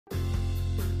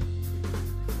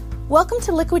Welcome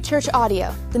to Liquid Church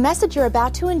Audio. The message you're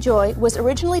about to enjoy was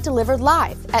originally delivered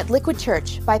live at Liquid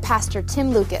Church by Pastor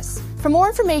Tim Lucas. For more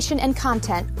information and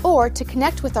content, or to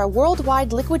connect with our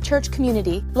worldwide Liquid Church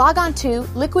community, log on to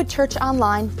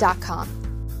liquidchurchonline.com.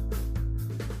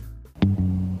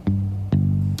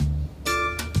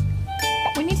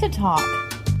 We need to talk.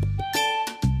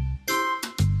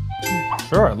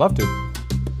 Sure, I'd love to.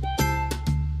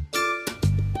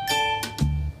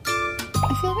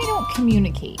 I feel like we don't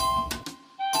communicate.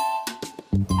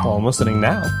 Well, I'm listening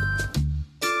now.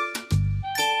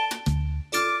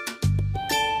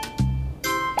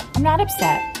 I'm not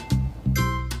upset.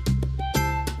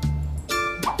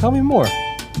 Tell me more.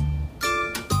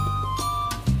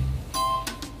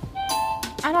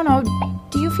 I don't know.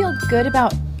 Do you feel good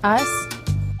about us?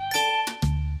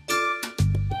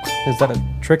 Is that a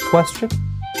trick question?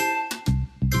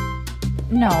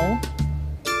 No.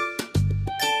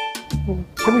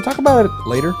 Can we talk about it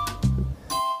later?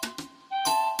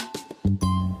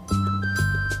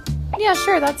 Yeah,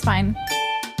 sure, that's fine.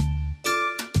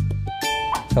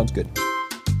 Sounds good.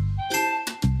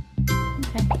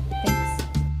 Okay, thanks.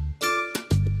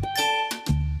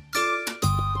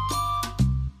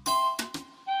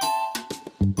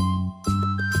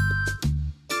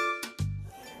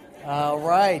 All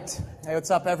right. Hey,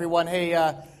 what's up, everyone? Hey,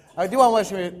 I do want to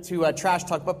listen to Trash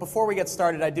Talk, but before we get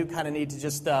started, I do kind of need to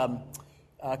just kind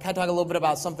of talk a little bit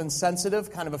about something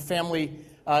sensitive, kind of a family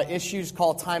issues.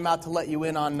 Call timeout to let you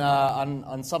in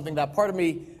on something that part of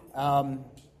me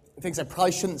thinks I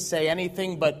probably shouldn't say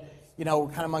anything, but you know, we're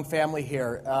kind of among family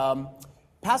here.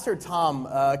 Pastor Tom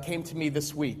came to me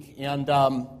this week, and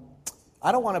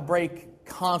I don't want to break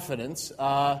confidence,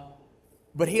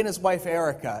 but he and his wife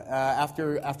Erica,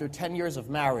 after 10 years of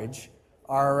marriage,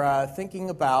 are thinking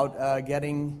about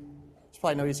getting. There's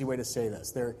probably no easy way to say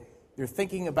this. They're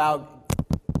thinking about,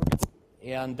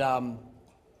 and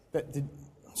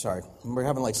sorry, we're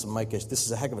having like some mic issues. This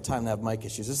is a heck of a time to have mic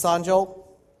issues. Is this on,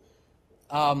 Joel?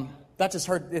 That just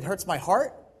hurt. It hurts my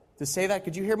heart to say that.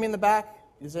 Could you hear me in the back?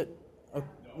 Is it?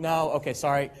 No. Okay.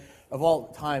 Sorry. Of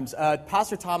all times,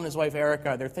 Pastor Tom and his wife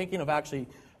Erica, they're thinking of actually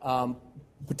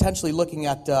potentially looking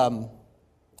at.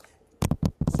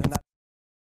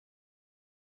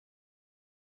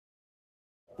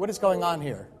 What is going on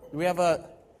here? Do we have a?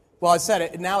 Well, I said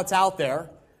it. Now it's out there.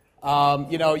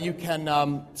 You know, you can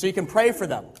so you can pray for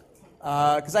them,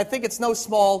 because I think it's no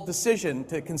small decision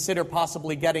to consider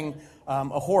possibly getting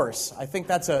a horse. I think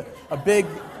that's a big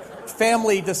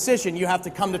family decision you have to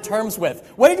come to terms with.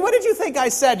 What did you think I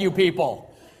said, you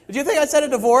people? Did you think I said a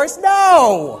divorce?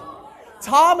 No.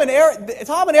 Tom and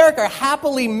Eric are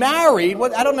happily married.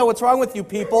 I don't know what's wrong with you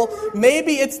people.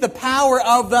 Maybe it's the power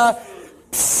of the.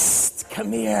 Psst,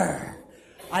 come here.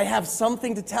 I have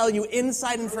something to tell you,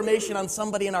 inside information on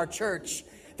somebody in our church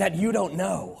that you don't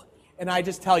know. And I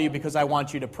just tell you because I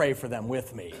want you to pray for them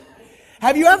with me.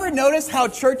 Have you ever noticed how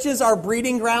churches are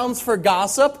breeding grounds for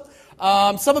gossip?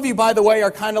 Some of you, by the way,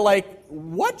 are kind of like,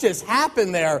 what just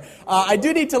happened there? I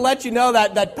do need to let you know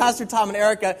that Pastor Tom and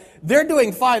Erica, they're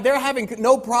doing fine. They're having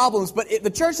no problems. But the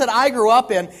church that I grew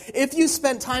up in, if you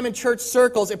spent time in church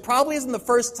circles, it probably isn't the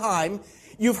first time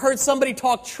you've heard somebody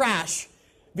talk trash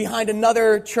behind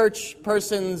another church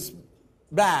person's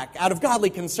back, out of godly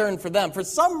concern for them. For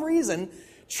some reason,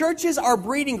 churches are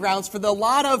breeding grounds for the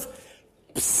lot of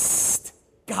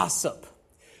gossip,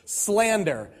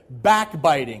 slander,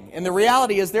 backbiting. And the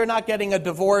reality is they're not getting a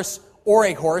divorce or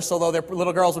a horse, although their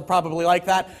little girls would probably like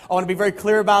that. I want to be very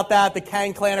clear about that. The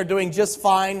Kang clan are doing just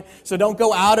fine, so don't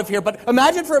go out of here. But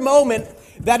imagine for a moment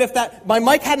that if my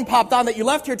mic hadn't popped on, that you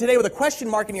left here today with a question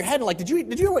mark in your head, and like, did you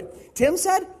hear what Tim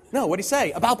said? No, what'd he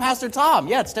say? About Pastor Tom.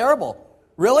 Yeah, it's terrible.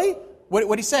 Really?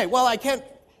 What'd he say? Well, I can't.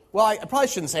 Well, I probably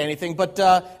shouldn't say anything, but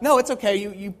no, it's okay.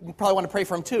 You probably want to pray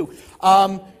for him too.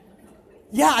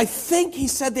 Yeah, I think he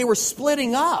said they were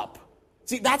splitting up.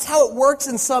 See, that's how it works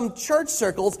in some church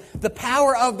circles, the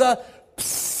power of the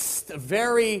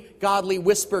very godly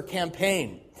whisper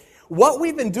campaign. What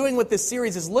we've been doing with this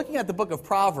series is looking at the book of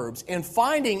Proverbs and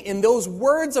finding in those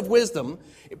words of wisdom,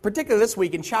 particularly this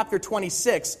week in chapter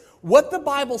 26, what the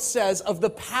Bible says of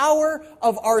the power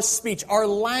of our speech, our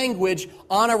language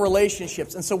on our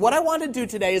relationships. And so what I want to do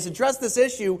today is address this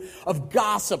issue of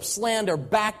gossip, slander,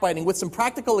 backbiting with some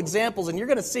practical examples, and you're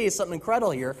going to see something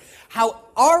incredible here, how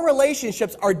our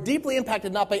relationships are deeply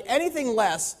impacted not by anything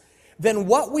less than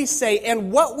what we say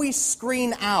and what we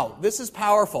screen out. This is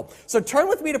powerful. So turn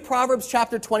with me to Proverbs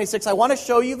chapter 26. I want to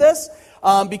show you this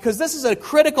because this is a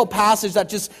critical passage that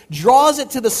just draws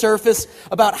it to the surface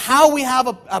about how we have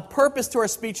a purpose to our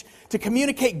speech to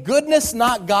communicate goodness,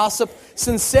 not gossip,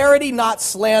 sincerity, not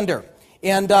slander.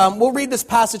 And we'll read this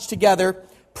passage together.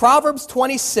 Proverbs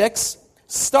 26,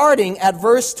 starting at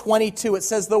verse 22. It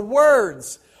says, the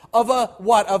words of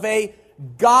a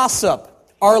gossip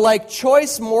are like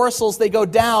choice morsels. They go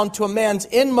down to a man's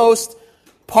inmost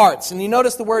parts. And you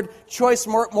notice the word choice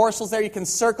morsels there. You can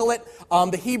circle it.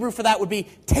 The Hebrew for that would be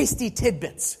tasty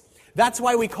tidbits. That's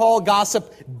why we call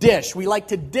gossip dish. We like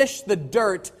to dish the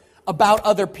dirt about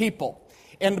other people.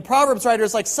 And the Proverbs writer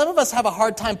is like, some of us have a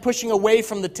hard time pushing away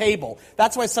from the table.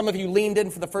 That's why some of you leaned in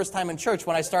for the first time in church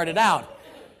when I started out.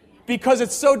 Because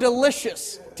it's so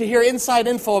delicious to hear inside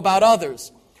info about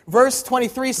others. Verse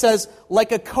 23 says,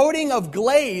 like a coating of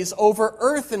glaze over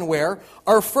earthenware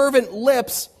are fervent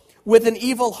lips with an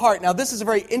evil heart. Now, this is a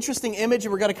very interesting image,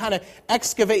 and we're going to kind of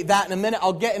excavate that in a minute.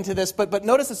 I'll get into this, but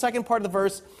notice the second part of the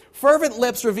verse. Fervent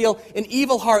lips reveal an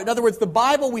evil heart. In other words, the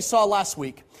Bible we saw last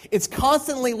week, it's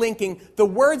constantly linking the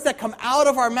words that come out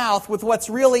of our mouth with what's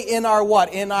really in our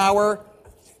what? In our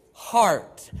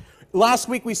heart. Last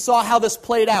week we saw how this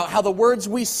played out, how the words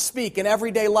we speak in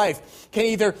everyday life can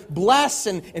either bless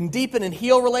and deepen and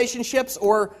heal relationships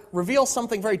or reveal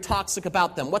something very toxic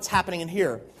about them. What's happening in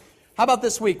here? How about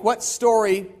this week? What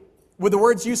story would the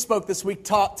words you spoke this week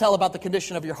tell about the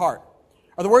condition of your heart?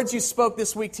 Are the words you spoke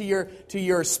this week to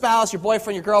your spouse, your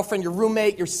boyfriend, your girlfriend, your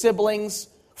roommate, your siblings,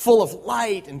 full of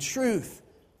light and truth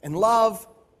and love,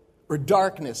 or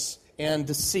darkness and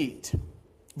deceit?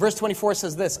 Verse 24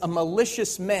 says this, a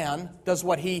malicious man does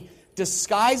what? He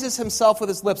disguises himself with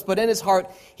his lips, but in his heart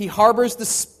he harbors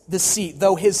deceit.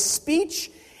 Though his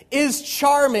speech is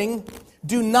charming,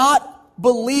 do not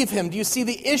believe him. Do you see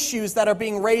the issues that are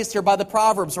being raised here by the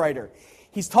Proverbs writer?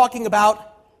 He's talking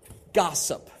about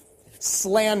gossip,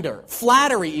 slander,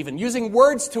 flattery even, using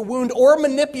words to wound or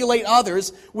manipulate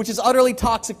others, which is utterly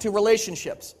toxic to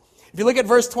relationships. If you look at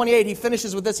verse 28, he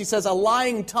finishes with this. He says, a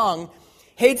lying tongue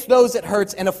hates those it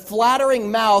hurts, and a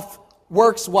flattering mouth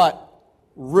works what?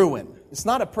 Ruin. It's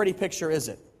not a pretty picture, is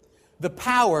it? The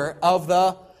power of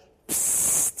the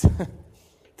psst.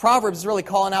 Proverbs is really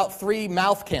calling out 3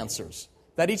 mouth cancers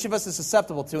that each of us is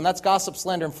susceptible to, and that's gossip,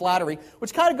 slander, and flattery,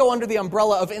 which kind of go under the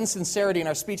umbrella of insincerity in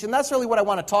our speech, and that's really what I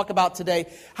want to talk about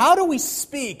today. How do we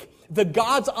speak the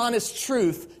God's honest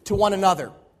truth to one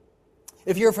another?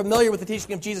 If you're familiar with the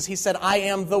teaching of Jesus, he said, I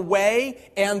am the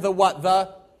way and the what?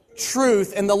 The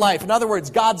truth and the life. In other words,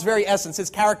 God's very essence, his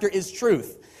character is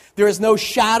truth. There is no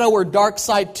shadow or dark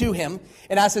side to him,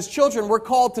 and as his children, we're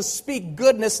called to speak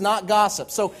goodness, not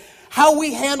gossip. So how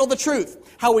we handle the truth,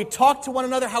 how we talk to one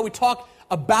another, how we talk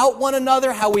about one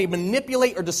another, how we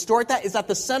manipulate or distort that is at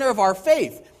the center of our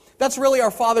faith. That's really our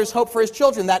Father's hope for his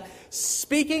children, that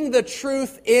speaking the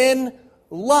truth in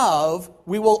love,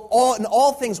 we will in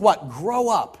all things what? Grow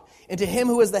up into him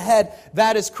who is the head,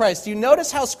 that is Christ. Do you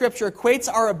notice how Scripture equates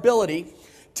our ability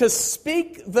to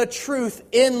speak the truth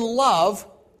in love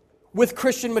with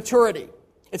Christian maturity?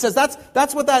 It says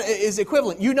that's what that is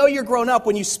equivalent. You know you're grown up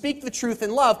when you speak the truth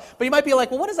in love, but you might be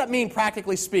like, well, what does that mean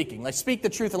practically speaking? Like, speak the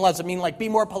truth in love. Does it mean like be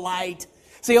more polite,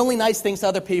 say only nice things to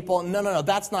other people? No,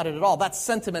 that's not it at all. That's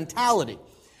sentimentality.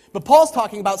 But Paul's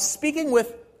talking about speaking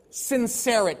with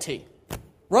sincerity.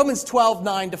 Romans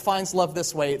 12:9 defines love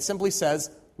this way. It simply says,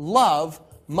 love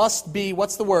must be,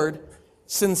 what's the word?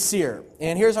 Sincere.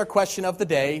 And here's our question of the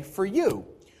day for you.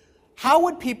 How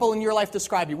would people in your life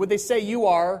describe you? Would they say you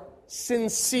are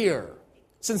sincere?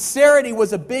 Sincerity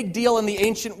was a big deal in the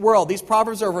ancient world. These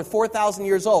proverbs are over 4,000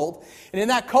 years old. And in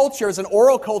that culture, as an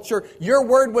oral culture, your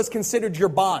word was considered your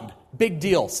bond. Big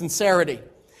deal, sincerity.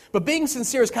 But being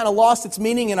sincere has kind of lost its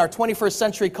meaning in our 21st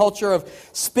century culture of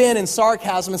spin and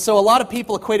sarcasm. And so a lot of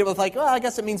people equate it with like, well, I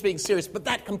guess it means being serious. But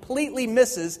that completely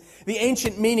misses the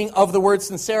ancient meaning of the word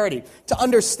sincerity. To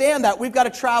understand that, we've got to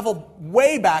travel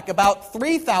way back about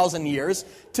 3,000 years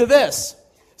to this.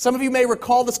 Some of you may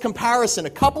recall this comparison. A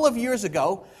couple of years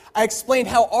ago, I explained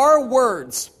how our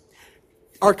words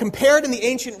are compared in the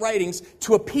ancient writings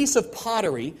to a piece of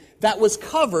pottery that was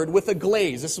covered with a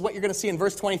glaze. This is what you're going to see in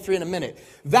verse 23 in a minute.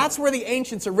 That's where the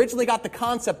ancients originally got the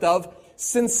concept of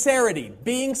sincerity,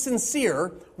 being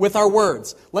sincere with our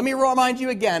words. Let me remind you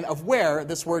again of where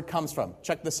this word comes from.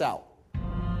 Check this out.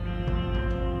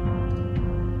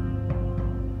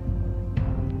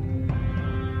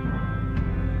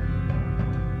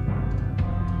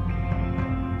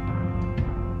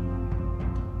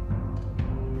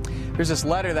 There's this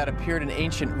letter that appeared in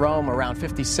ancient Rome around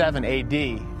 57 AD.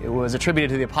 It was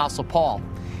attributed to the Apostle Paul.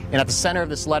 And at the center of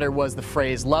this letter was the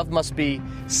phrase, love must be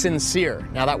sincere.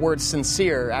 Now that word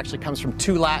sincere actually comes from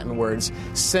 2 Latin words,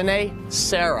 sine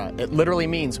cera. It literally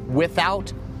means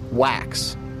without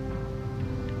wax.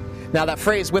 Now, that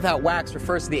phrase, without wax,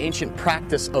 refers to the ancient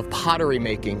practice of pottery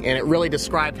making, and it really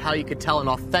described how you could tell an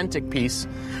authentic piece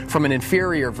from an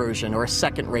inferior version or a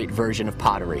second-rate version of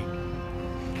pottery.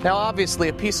 Now, obviously,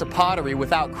 a piece of pottery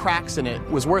without cracks in it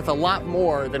was worth a lot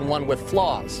more than one with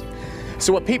flaws.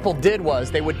 So what people did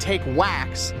was they would take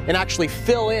wax and actually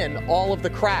fill in all of the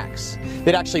cracks.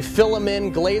 They'd actually fill them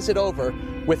in, glaze it over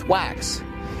with wax.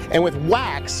 And with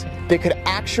wax, they could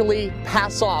actually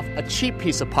pass off a cheap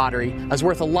piece of pottery as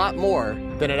worth a lot more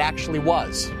than it actually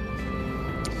was.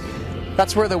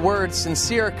 That's where the word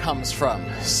sincere comes from,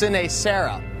 sine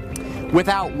cera,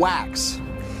 without wax.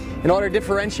 In order to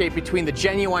differentiate between the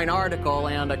genuine article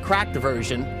and a cracked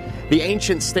version, the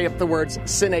ancients stayed up the words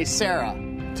sine cera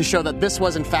to show that this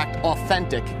was in fact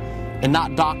authentic and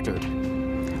not doctored.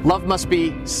 Love must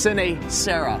be sine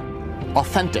cera,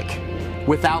 authentic,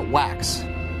 without wax.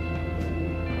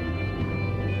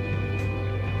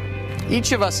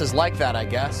 Each of us is like that, I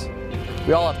guess.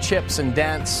 We all have chips and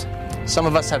dents. Some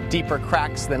of us have deeper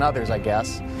cracks than others, I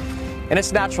guess. And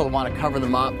it's natural to want to cover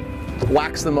them up,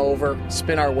 wax them over,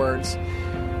 spin our words,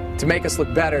 to make us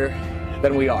look better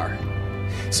than we are.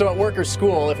 So at work or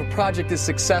school, if a project is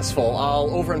successful, I'll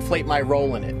overinflate my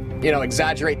role in it.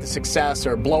 Exaggerate the success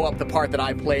or blow up the part that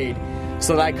I played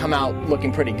so that I come out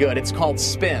looking pretty good. It's called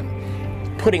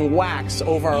spin. Putting wax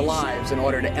over our lives in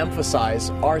order to emphasize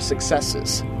our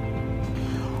successes.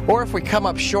 Or if we come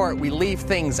up short, we leave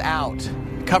things out,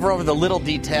 cover over the little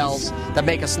details that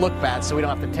make us look bad so we don't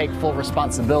have to take full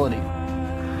responsibility.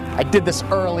 I did this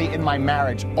early in my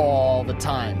marriage all the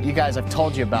time. You guys, I've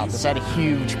told you about this. I had a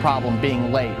huge problem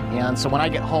being late. And so when I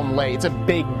get home late, it's a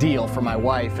big deal for my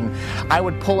wife. And I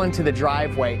would pull into the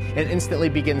driveway and instantly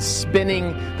begin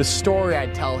spinning the story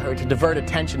I'd tell her to divert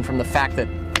attention from the fact that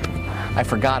I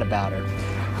forgot about her.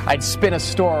 I'd spin a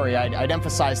story, I'd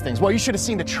emphasize things. Well, you should have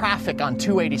seen the traffic on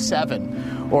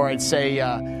 287. Or I'd say,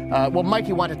 well,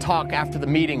 Mikey wanted to talk after the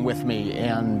meeting with me,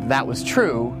 and that was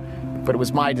true, but it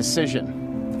was my decision.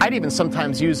 I'd even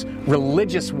sometimes use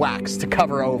religious wax to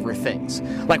cover over things.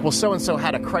 Like, well, so-and-so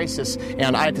had a crisis,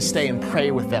 and I had to stay and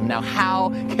pray with them. Now, how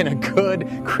can a good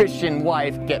Christian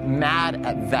wife get mad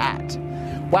at that?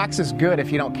 Wax is good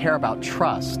if you don't care about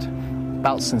trust,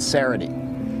 about sincerity.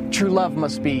 True love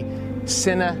must be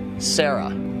sine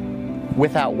cera,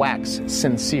 without wax,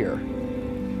 sincere.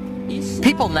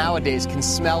 People nowadays can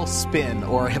smell spin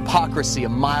or hypocrisy a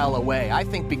mile away. I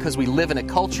think because we live in a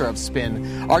culture of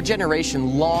spin, our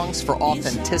generation longs for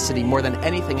authenticity more than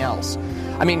anything else.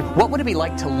 I mean, what would it be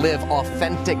like to live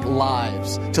authentic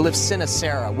lives, to live sine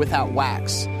cera without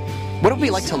wax? What would it be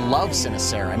like to love sine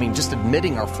cera? I mean, just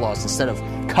admitting our flaws instead of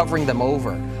covering them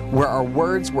over, where our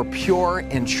words were pure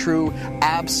and true,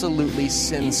 absolutely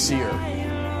sincere.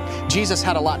 Jesus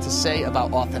had a lot to say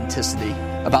about authenticity,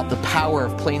 about the power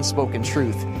of plain-spoken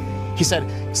truth. He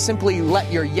said, simply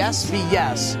let your yes be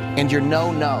yes and your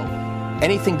no, no.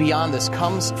 Anything beyond this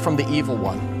comes from the evil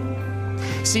one.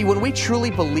 See, when we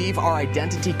truly believe our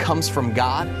identity comes from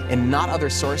God and not other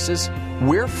sources,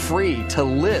 we're free to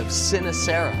live sine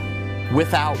cera,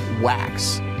 without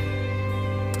wax.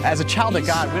 As a child of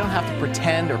God, we don't have to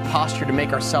pretend or posture to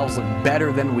make ourselves look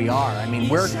better than we are. I mean,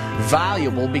 we're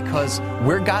valuable because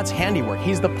we're God's handiwork.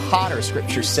 He's the potter,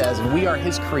 Scripture says, and we are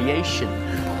His creation.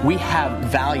 We have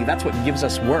value. That's what gives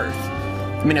us worth.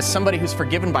 I mean, as somebody who's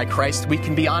forgiven by Christ, we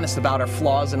can be honest about our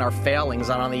flaws and our failings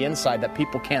on the inside that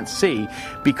people can't see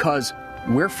because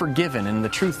we're forgiven. And the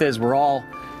truth is, we're all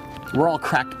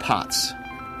cracked pots.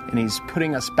 And He's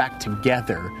putting us back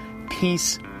together,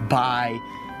 piece by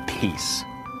piece.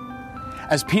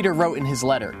 As Peter wrote in his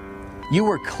letter, you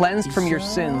were cleansed from your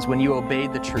sins when you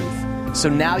obeyed the truth. So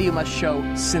now you must show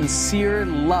sincere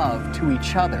love to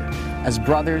each other as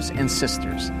brothers and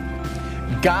sisters.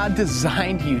 God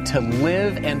designed you to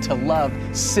live and to love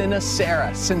sine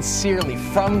cera, sincerely,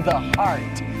 from the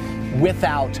heart,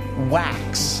 without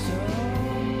wax.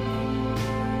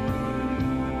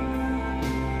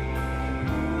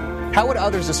 How would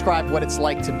others describe what it's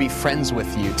like to be friends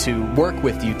with you, to work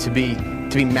with you, to be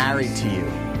married to you?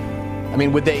 I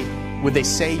mean, would they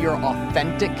say you're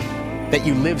authentic, that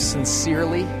you live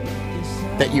sincerely,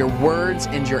 that your words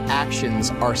and your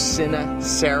actions are sine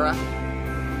cera?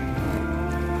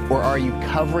 Or are you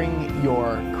covering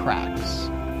your cracks?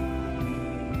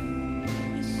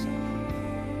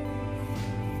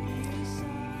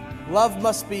 Love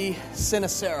must be sine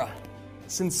cera,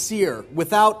 sincere,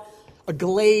 without a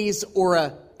glaze or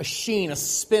a sheen, a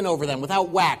spin over them, without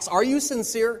wax. Are you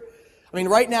sincere? I mean,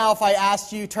 right now, if I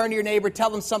asked you, turn to your neighbor, tell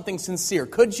them something sincere.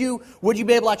 Would you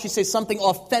be able to actually say something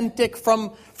authentic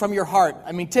from your heart?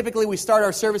 I mean, typically we start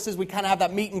our services, we kind of have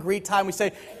that meet and greet time. We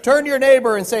say, turn to your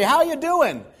neighbor and say, how you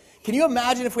doing? Can you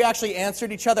imagine if we actually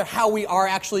answered each other how we are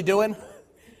actually doing?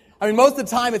 I mean, most of the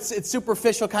time it's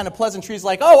superficial kind of pleasantries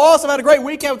like, oh, awesome, I had a great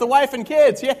weekend with the wife and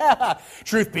kids. Yeah.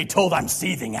 Truth be told, I'm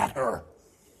seething at her.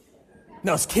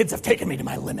 Those kids have taken me to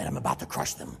my limit. I'm about to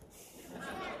crush them.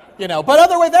 But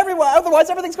otherwise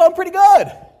everything's going pretty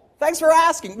good. Thanks for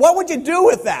asking. What would you do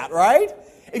with that, right?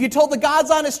 If you told the God's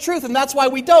honest truth, and that's why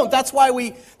we don't. That's why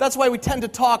we tend to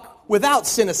talk without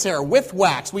cynosera, with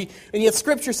wax. And yet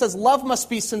Scripture says love must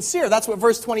be sincere. That's what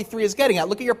verse 23 is getting at.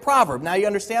 Look at your proverb. Now you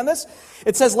understand this?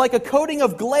 It says, like a coating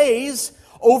of glaze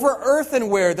over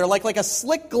earthenware. They're like a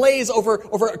slick glaze over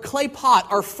a clay pot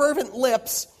are fervent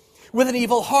lips with an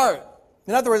evil heart.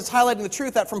 In other words, it's highlighting the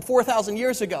truth that from 4,000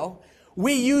 years ago,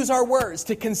 we use our words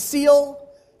to conceal,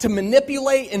 to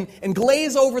manipulate, and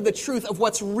glaze over the truth of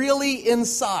what's really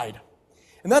inside.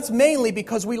 And that's mainly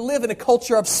because we live in a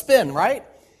culture of spin, right?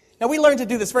 Now, we learned to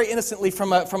do this very innocently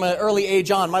from an early age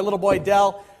on. My little boy,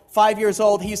 Dell, 5 years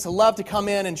old, he used to love to come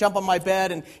in and jump on my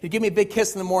bed, and he'd give me a big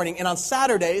kiss in the morning. And on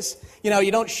Saturdays,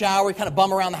 you don't shower, you kind of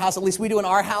bum around the house, at least we do in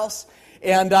our house.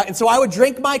 And so I would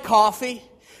drink my coffee,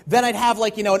 then I'd have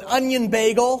an onion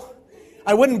bagel.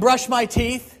 I wouldn't brush my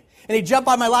teeth. And he'd jump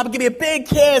on my lap and give me a big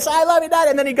kiss. I love you, Daddy.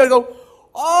 And then he'd go,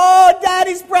 oh,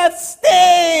 Daddy's breath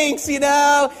stinks,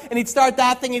 And he'd start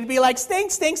that thing. He'd be like,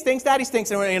 stinks, stinks, stinks, Daddy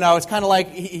stinks. And, it's kind of like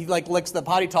he licks the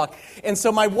potty talk. And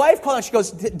so my wife called and she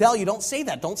goes, Del, you don't say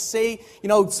that. Don't say,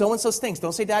 so-and-so stinks.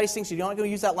 Don't say Daddy stinks. You're not going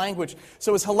to use that language.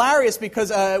 So it was hilarious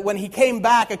because when he came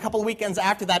back a couple of weekends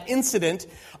after that incident,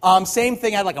 same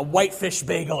thing. I had like a whitefish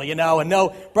bagel, and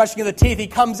no brushing of the teeth. He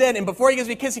comes in, and before he gives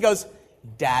me a kiss, he goes,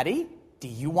 Daddy, do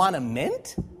you want a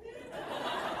mint?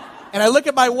 And I look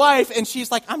at my wife, and she's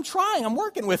like, I'm trying. I'm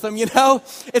working with him,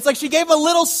 It's like she gave a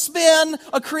little spin,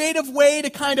 a creative way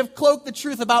to kind of cloak the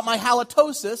truth about my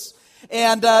halitosis.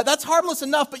 And that's harmless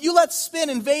enough, but you let spin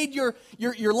invade your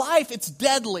life, it's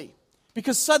deadly.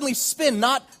 Because suddenly spin,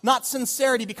 not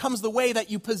sincerity, becomes the way that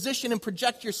you position and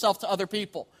project yourself to other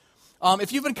people.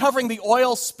 If you've been covering the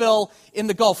oil spill in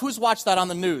the Gulf, who's watched that on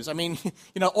the news? I mean,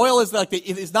 oil is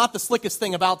is not the slickest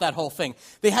thing about that whole thing.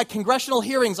 They had congressional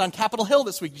hearings on Capitol Hill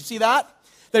this week. Did you see that?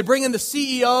 They bring in the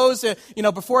CEOs,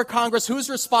 before Congress. Who's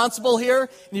responsible here?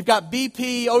 And you've got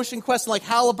BP, Ocean Quest, and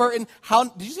Halliburton.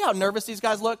 Did you see how nervous these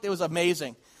guys looked? It was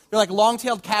amazing. They're like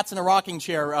long-tailed cats in a rocking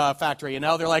chair factory,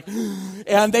 They're like,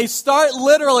 and they start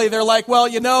literally, they're like, well,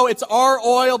 it's our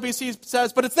oil, BC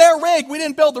says, but it's their rig. We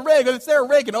didn't build the rig, it's their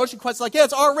rig. And Ocean Quest's like, yeah,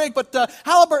 it's our rig, but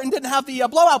Halliburton didn't have the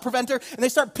blowout preventer. And they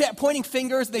start pointing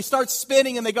fingers, and they start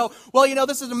spinning, and they go, well,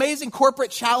 this is an amazing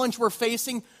corporate challenge we're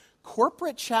facing.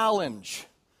 Corporate challenge.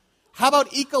 How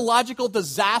about ecological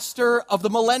disaster of the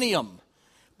millennium?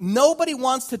 Nobody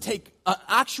wants to take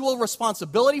actual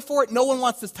responsibility for it. No one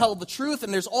wants to tell the truth,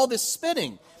 and there's all this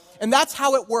spinning. And that's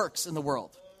how it works in the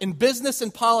world. In business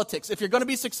and politics, if you're going to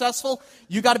be successful,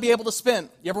 you got to be able to spin.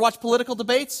 You ever watch political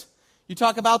debates? You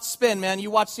talk about spin, man.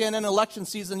 You watch CNN election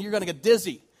season, you're going to get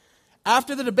dizzy.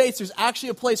 After the debates, there's actually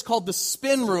a place called the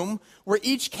spin room where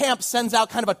each camp sends out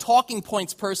kind of a talking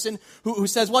points person who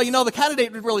says, well, the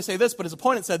candidate would really say this, but his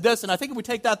opponent said this, and I think if we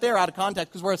take that there out of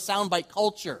context because we're a soundbite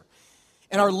culture.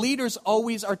 And our leaders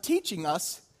always are teaching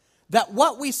us that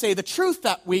what we say, the truth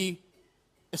that we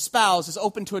espouse, is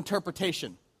open to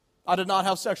interpretation. I did not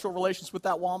have sexual relations with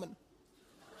that woman.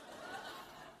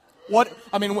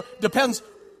 Depends.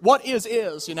 What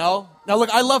is, Now, look,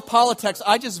 I love politics.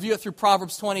 I just view it through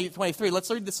Proverbs 20:23.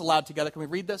 Let's read this aloud together. Can we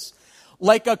read this?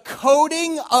 Like a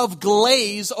coating of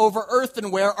glaze over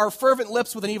earthenware are fervent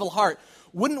lips with an evil heart.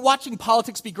 Wouldn't watching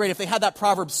politics be great if they had that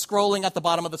proverb scrolling at the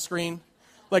bottom of the screen?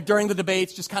 Like during the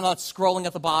debates, just kind of scrolling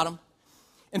at the bottom.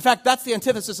 In fact, that's the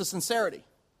antithesis of sincerity.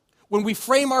 When we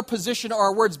frame our position or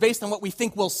our words based on what we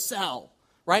think will sell,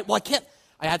 right? Well,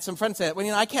 I had some friends say that,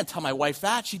 I can't tell my wife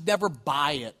that. She'd never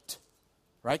buy it,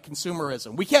 right?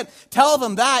 Consumerism. We can't tell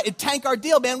them that. It'd tank our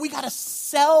deal, man. We got to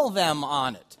sell them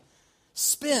on it.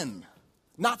 Spin,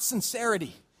 not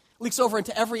sincerity, leaks over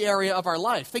into every area of our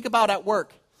life. Think about at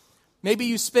work. Maybe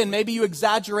you spin. Maybe you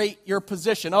exaggerate your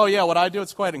position. Oh, yeah, what I do,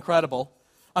 it's quite incredible.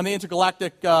 I'm the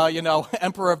intergalactic,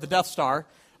 emperor of the Death Star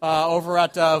over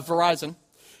at Verizon.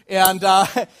 And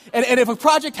if a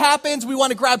project happens, we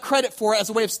want to grab credit for it as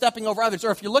a way of stepping over others.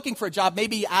 Or if you're looking for a job,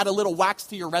 maybe you add a little wax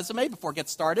to your resume before it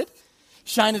gets started.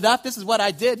 Shine it up. This is what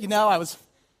I did,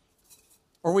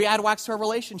 Or we add wax to our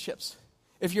relationships.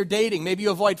 If you're dating, maybe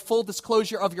you avoid full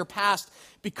disclosure of your past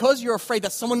because you're afraid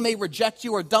that someone may reject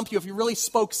you or dump you if you really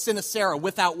spoke cynosera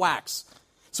without wax.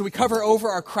 So we cover over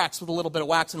our cracks with a little bit of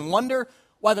wax and wonder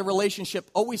why the relationship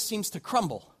always seems to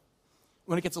crumble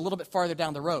when it gets a little bit farther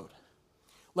down the road.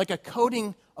 Like a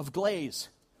coating of glaze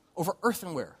over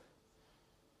earthenware.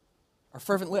 or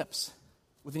fervent lips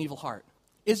with an evil heart?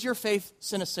 Is your faith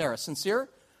sincere,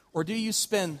 or do you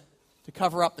spin to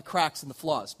cover up the cracks and the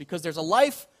flaws? Because there's a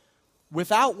life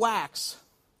without wax,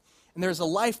 and there's a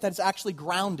life that is actually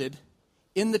grounded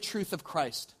in the truth of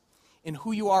Christ, in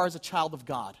who you are as a child of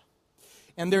God.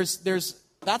 And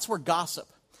that's where gossip,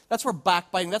 that's where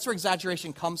backbiting, that's where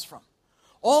exaggeration comes from.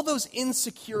 All those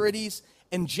insecurities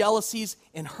and jealousies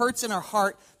and hurts in our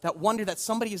heart that wonder that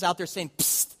somebody is out there saying,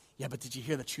 psst, yeah, but did you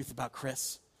hear the truth about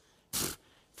Chris? Pfft,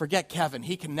 forget Kevin,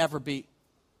 he can never be.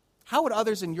 How would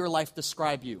others in your life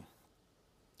describe you?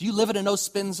 Do you live in a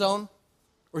no-spin zone?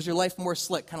 Or is your life more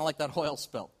slick, kind of like that oil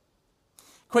spill?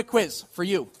 Quick quiz for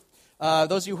you.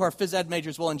 Those of you who are phys ed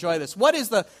majors will enjoy this. What is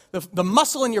the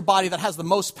muscle in your body that has the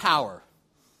most power?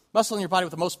 Muscle in your body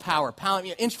with the most power, pound,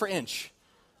 inch for inch.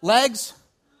 Legs,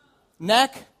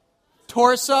 neck,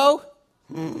 torso,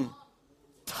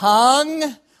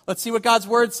 tongue. Let's see what God's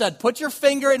word said. Put your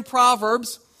finger in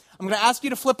Proverbs. I'm going to ask you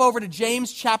to flip over to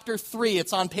James chapter 3.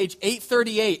 It's on page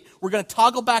 838. We're going to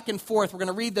toggle back and forth. We're going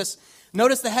to read this.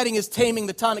 Notice the heading is Taming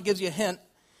the Tongue. It gives you a hint.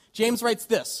 James writes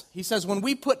this. He says, when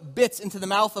we put bits into the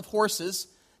mouth of horses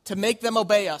to make them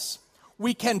obey us,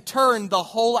 we can turn the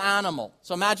whole animal.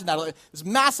 So imagine that. This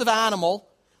massive animal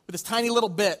with this tiny little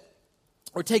bit.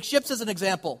 Or take ships as an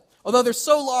example. Although they're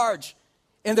so large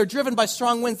and they're driven by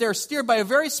strong winds, they're steered by a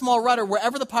very small rudder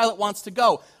wherever the pilot wants to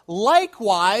go.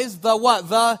 Likewise,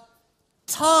 the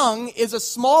tongue is a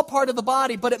small part of the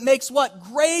body, but it makes what?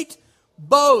 Great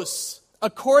boasts.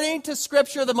 According to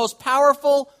Scripture, the most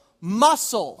powerful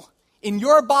muscle in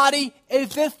your body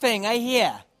is this thing right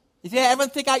here. Everyone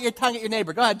stick out your tongue at your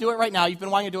neighbor. Go ahead, do it right now. You've been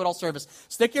wanting to do it all service.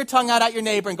 Stick your tongue out at your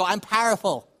neighbor and go, I'm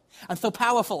powerful. I'm so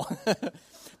powerful.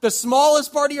 The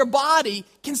smallest part of your body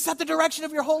can set the direction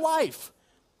of your whole life.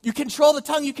 You control the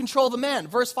tongue, you control the man.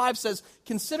 Verse 5 says,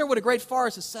 consider what a great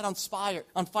forest is set on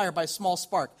fire by a small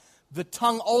spark. The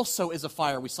tongue also is a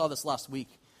fire. We saw this last week.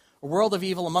 A world of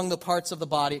evil among the parts of the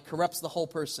body. It corrupts the whole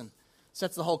person,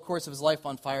 sets the whole course of his life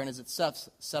on fire, and is itself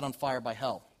set on fire by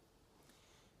hell.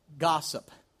 Gossip,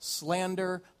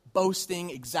 slander, boasting,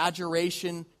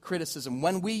 exaggeration, criticism.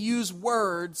 When we use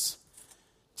words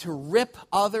to rip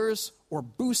others or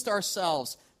boost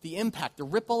ourselves, the impact, the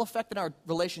ripple effect in our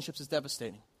relationships is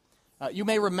devastating. You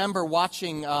may remember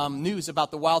watching news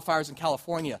about the wildfires in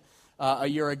California a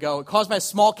year ago, caused by a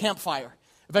small campfire.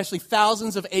 Eventually,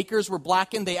 thousands of acres were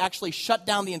blackened. They actually shut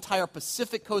down the entire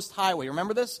Pacific Coast Highway.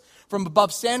 Remember this? From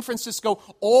above San Francisco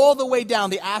all the way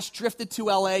down, the ash drifted to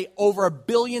L.A., over $1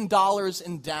 billion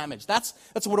in damage. That's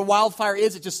what a wildfire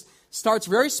is. It just starts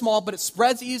very small, but it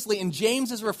spreads easily. And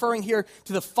James is referring here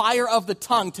to the fire of the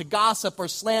tongue, to gossip or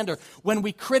slander. When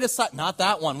we criticize, not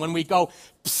that one, when we go,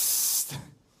 psst,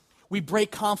 we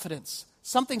break confidence.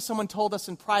 Something someone told us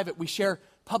in private, we share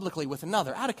publicly with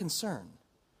another, out of concern.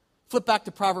 Flip back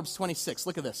to Proverbs 26.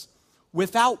 Look at this.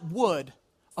 Without wood,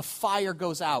 a fire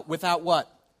goes out. Without what?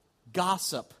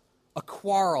 Gossip, a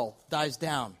quarrel dies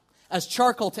down. As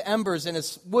charcoal to embers and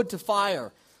as wood to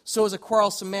fire, so is a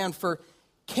quarrelsome man for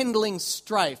kindling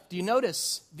strife. Do you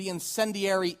notice the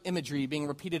incendiary imagery being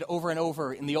repeated over and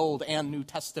over in the Old and New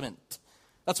Testament?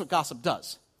 That's what gossip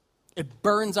does. It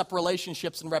burns up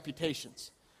relationships and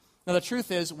reputations. Now, the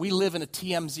truth is, we live in a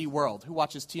TMZ world. Who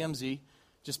watches TMZ?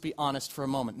 Just be honest for a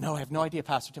moment. No, I have no idea,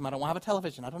 Pastor Tim. I don't have a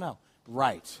television. I don't know.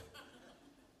 Right.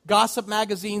 Gossip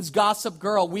magazines, Gossip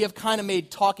Girl. We have kind of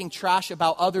made talking trash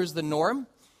about others the norm.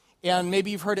 And maybe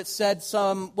you've heard it said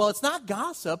well, it's not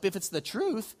gossip if it's the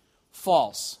truth.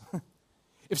 False.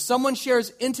 If someone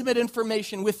shares intimate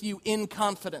information with you in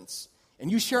confidence,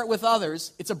 and you share it with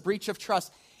others, it's a breach of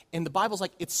trust. And the Bible's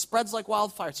like, it spreads like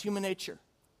wildfire. It's human nature.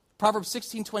 Proverbs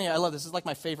 16:20, I love this. This is like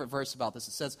my favorite verse about this.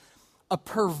 It says, a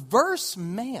perverse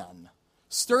man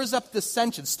stirs up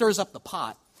dissension, stirs up the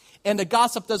pot. And a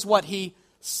gossip does what? He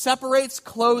separates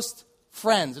close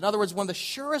friends. In other words, one of the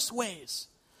surest ways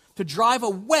to drive a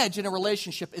wedge in a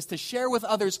relationship is to share with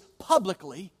others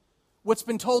publicly what's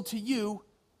been told to you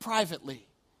privately.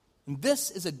 And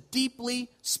this is a deeply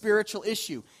spiritual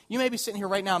issue. You may be sitting here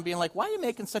right now and being like, why are you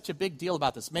making such a big deal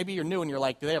about this? Maybe you're new and you're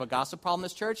like, do they have a gossip problem in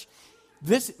this church?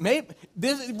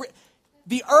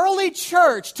 The early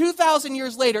church, 2,000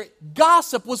 years later,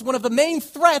 gossip was one of the main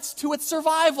threats to its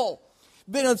survival.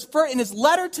 In his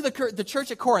letter to the church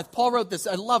at Corinth, Paul wrote this.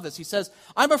 I love this. He says,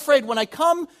 I'm afraid when I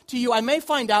come to you, I may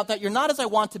find out that you're not as I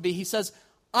want to be. He says,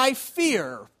 I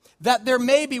fear that there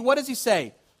may be, what does he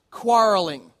say?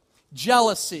 Quarreling,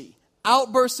 jealousy,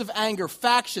 outbursts of anger,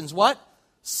 factions, what?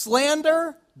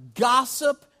 Slander,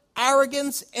 gossip,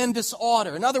 arrogance, and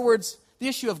disorder. In other words, the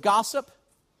issue of gossip,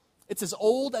 it's as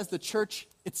old as the church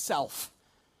itself.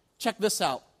 Check this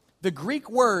out. The Greek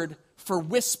word for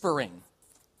whispering.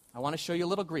 I want to show you a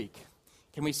little Greek.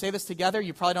 Can we say this together?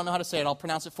 You probably don't know how to say it. I'll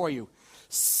pronounce it for you.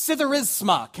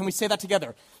 Sitherisma. Can we say that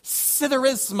together?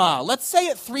 Sitherisma. Let's say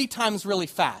it 3 times really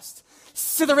fast.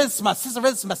 Sitherisma,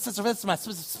 sitherisma,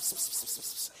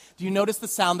 sitherisma. Do you notice the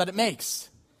sound that it makes?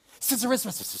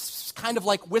 Sitherisma, kind of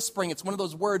like whispering. It's one of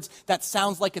those words that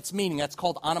sounds like its meaning. That's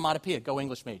called onomatopoeia. Go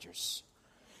English majors.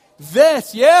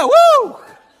 This, yeah, woo!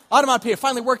 Onomatopoeia,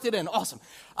 finally worked it in. Awesome.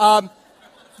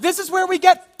 This is where we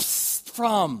get psst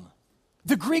from.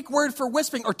 The Greek word for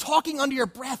whispering or talking under your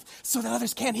breath so that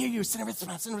others can't hear you.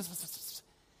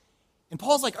 And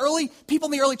Paul's like, people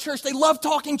in the early church, they love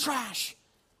talking trash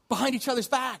behind each other's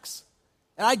backs.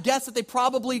 And I guess that they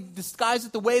probably disguise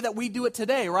it the way that we do it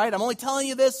today, right? I'm only telling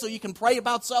you this so you can pray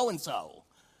about so-and-so.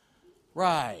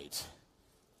 Right.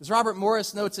 As Robert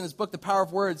Morris notes in his book, The Power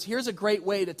of Words, here's a great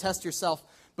way to test yourself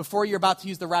before you're about to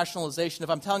use the rationalization. If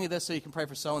I'm telling you this so you can pray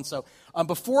for so-and-so,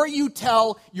 before you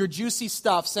tell your juicy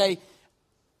stuff, say,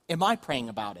 am I praying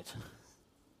about it?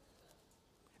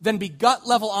 Then be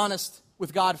gut-level honest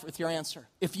with God with your answer.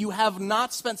 If you have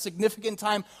not spent significant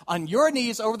time on your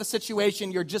knees over the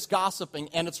situation, you're just gossiping,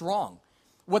 and it's wrong.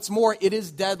 What's more, it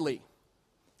is deadly.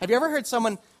 Have you ever heard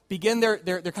someone begin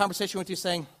their conversation with you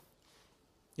saying,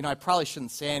 I probably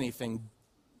shouldn't say anything,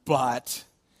 but...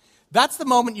 That's the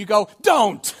moment you go,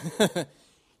 don't!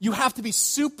 You have to be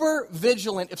super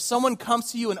vigilant if someone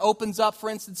comes to you and opens up, for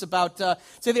instance, about,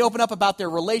 say they open up about their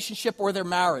relationship or their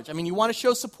marriage. I mean, you want to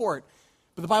show support,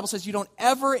 but the Bible says you don't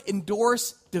ever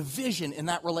endorse division in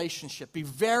that relationship. Be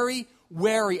very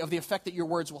wary of the effect that your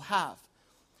words will have.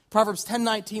 Proverbs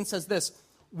 10:19 says this,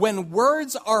 when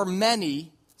words are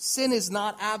many, sin is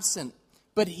not absent,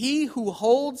 but he who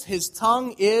holds his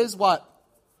tongue is what?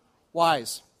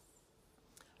 Wise.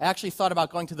 I actually thought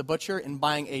about going to the butcher and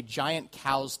buying a giant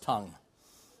cow's tongue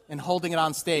and holding it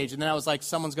on stage. And then I was like,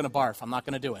 someone's going to barf. I'm not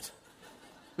going to do it.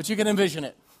 But you can envision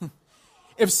it.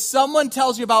 If someone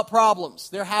tells you about problems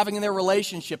they're having in their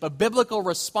relationship, a biblical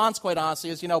response, quite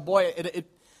honestly, is, boy,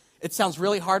 it sounds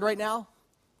really hard right now,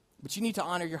 but you need to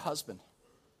honor your husband.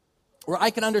 Or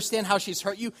I can understand how she's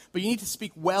hurt you, but you need to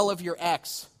speak well of your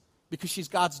ex because she's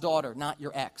God's daughter, not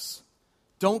your ex.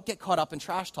 Don't get caught up in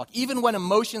trash talk. Even when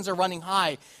emotions are running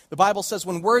high, the Bible says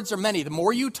when words are many, the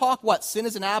more you talk, what? Sin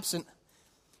isn't absent,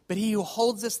 but he who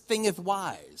holds this thing is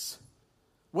wise.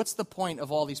 What's the point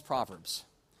of all these proverbs?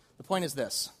 The point is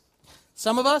this.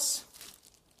 Some of us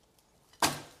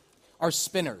are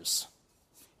spinners,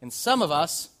 and some of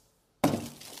us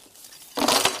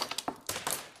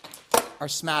are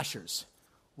smashers.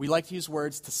 We like to use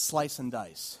words to slice and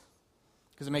dice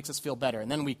because it makes us feel better.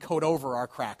 And then we coat over our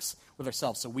cracks with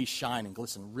ourselves so we shine and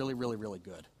glisten really, really, really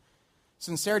good.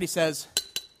 Sincerity says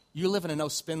you live in a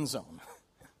no-spin zone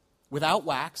without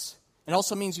wax. It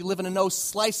also means you live in a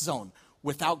no-slice zone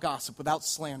without gossip, without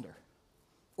slander,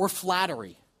 or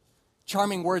flattery,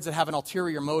 charming words that have an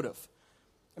ulterior motive.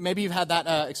 And maybe you've had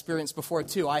that experience before,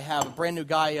 too. I have a brand new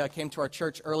guy came to our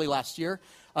church early last year,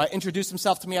 introduced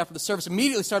himself to me after the service,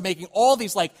 immediately started making all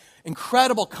these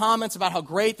incredible comments about how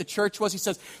great the church was. He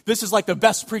says, this is the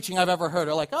best preaching I've ever heard.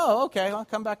 We're like, oh, okay, I'll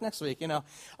come back next week,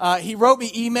 He wrote me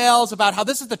emails about how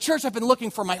this is the church I've been looking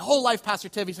for my whole life, Pastor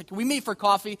Tiv. He's like, can we meet for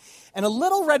coffee? And a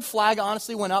little red flag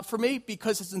honestly went up for me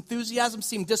because his enthusiasm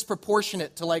seemed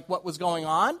disproportionate to what was going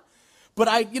on. But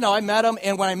I met him,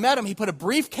 and when I met him, he put a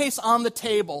briefcase on the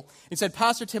table and said,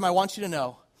 Pastor Tim, I want you to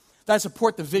know that I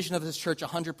support the vision of this church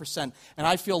 100%, and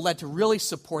I feel led to really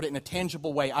support it in a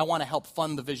tangible way. I want to help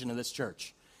fund the vision of this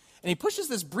church. And he pushes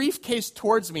this briefcase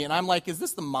towards me, and I'm like, is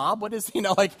this the mob? What is,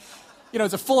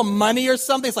 is it full of money or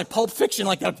something? It's like Pulp Fiction,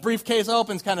 like a briefcase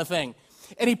opens kind of thing.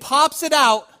 And he pops it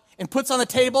out and puts on the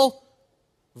table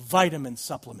vitamin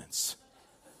supplements.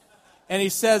 And he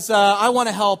says, I want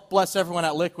to help bless everyone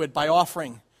at Liquid by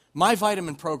offering my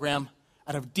vitamin program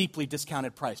at a deeply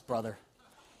discounted price, brother.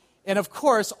 And of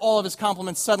course, all of his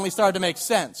compliments suddenly started to make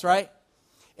sense, right?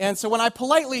 And so when I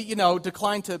politely,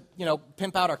 declined to,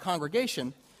 pimp out our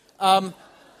congregation,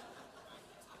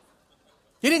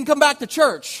 he didn't come back to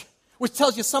church, which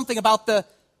tells you something about the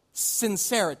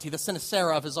sincerity, the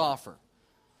sincera of his offer.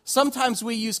 Sometimes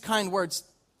we use kind words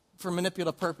for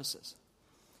manipulative purposes.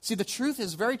 See, the truth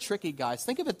is very tricky, guys.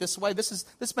 Think of it this way.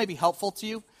 This may be helpful to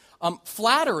you.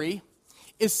 Flattery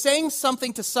is saying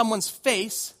something to someone's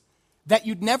face that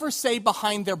you'd never say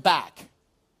behind their back.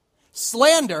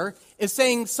 Slander is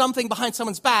saying something behind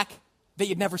someone's back that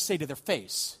you'd never say to their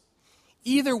face.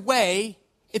 Either way,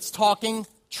 it's talking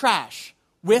trash,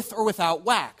 with or without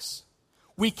wax.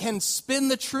 We can spin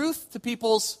the truth to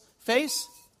people's face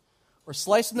or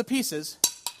slice them to pieces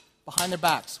behind their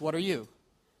backs. What are you?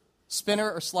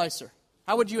 Spinner or slicer?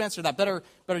 How would you answer that? Better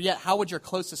yet, how would your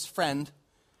closest friend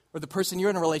or the person you're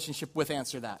in a relationship with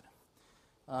answer that?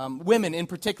 Women in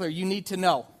particular, you need to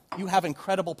know you have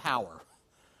incredible power.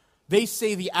 They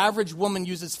say the average woman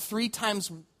uses 3 times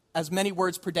as many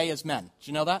words per day as men. Do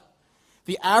you know that?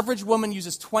 The average woman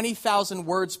uses 20,000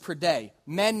 words per day.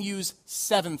 Men use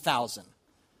 7,000.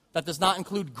 That does not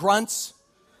include grunts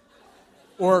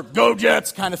or go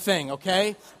Jets kind of thing,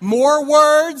 okay? More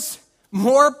words,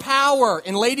 more power.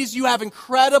 And ladies, you have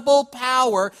incredible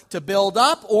power to build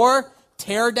up or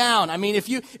tear down. I mean, if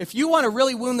you want to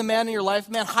really wound the man in your life,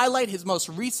 man, highlight his most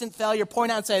recent failure,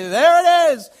 point out and say, there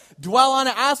it is. Dwell on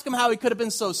it. Ask him how he could have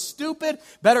been so stupid.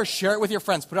 Better share it with your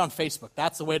friends. Put it on Facebook.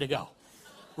 That's the way to go.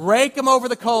 Rake him over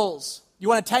the coals. You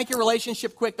want to tank your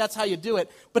relationship quick, that's how you do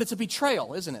it. But it's a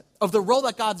betrayal, isn't it? Of the role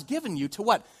that God's given you to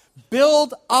what?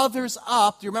 Build others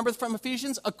up. Do you remember from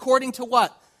Ephesians? According to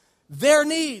what? Their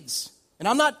needs. And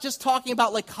I'm not just talking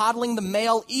about like coddling the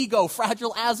male ego,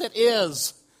 fragile as it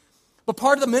is. But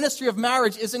part of the ministry of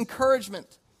marriage is encouragement.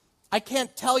 I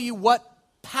can't tell you what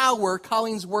power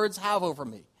Colleen's words have over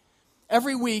me.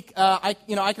 Every week, I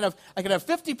can have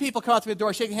 50 people come out to the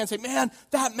door, shaking hands, and say, man,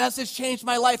 that message changed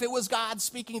my life. It was God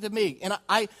speaking to me. And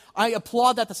I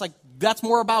applaud that. That's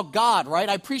more about God, right?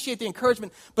 I appreciate the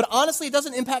encouragement. But honestly, it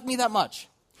doesn't impact me that much.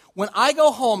 When I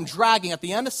go home dragging at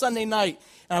the end of Sunday night,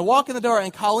 and I walk in the door,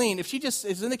 and Colleen, if she just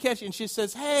is in the kitchen, and she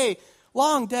says, hey,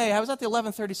 long day. I was at the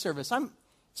 11:30 service. I just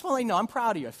want to let you know, I'm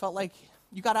proud of you. I felt like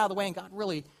you got out of the way, and God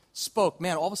really spoke.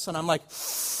 Man, all of a sudden, I'm like,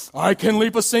 I can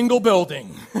leap a single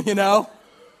building, in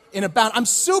a bound. I'm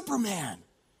Superman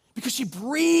because she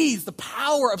breathes the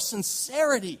power of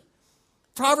sincerity.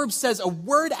 Proverbs says, a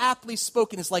word aptly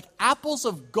spoken is like apples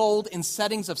of gold in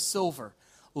settings of silver.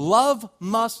 Love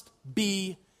must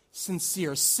be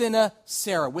sincere, sine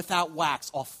cera, without wax,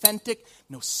 authentic,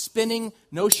 no spinning,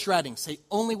 no shredding. Say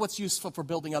only what's useful for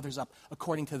building others up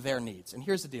according to their needs. And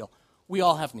here's the deal. We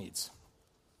all have needs.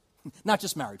 Not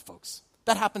just married folks.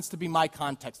 That happens to be my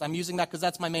context. I'm using that because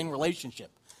that's my main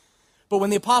relationship. But when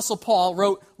the Apostle Paul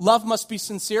wrote, love must be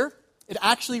sincere, it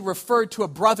actually referred to a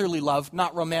brotherly love,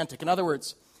 not romantic. In other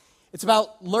words, it's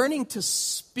about learning to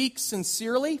speak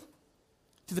sincerely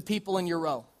to the people in your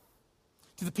row,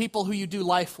 to the people who you do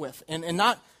life with, and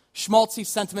not schmaltzy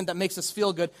sentiment that makes us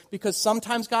feel good, because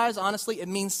sometimes, guys, honestly, it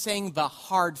means saying the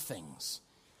hard things.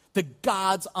 The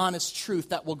God's honest truth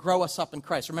that will grow us up in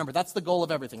Christ. Remember, that's the goal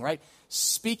of everything, right?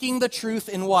 Speaking the truth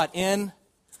in what? In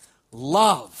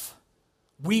love.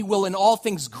 We will in all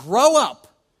things grow up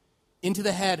into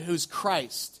the head who's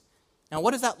Christ. Now,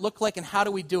 what does that look like and how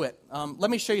do we do it?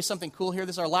 Let me show you something cool here.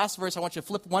 This is our last verse. I want you to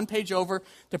flip one page over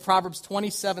to Proverbs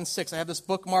 27:6. I have this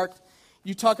bookmarked.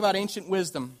 You talk about ancient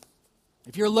wisdom.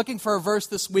 If you're looking for a verse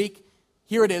this week,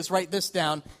 here it is. Write this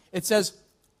down. It says,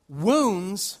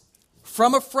 wounds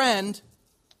from a friend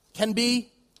can be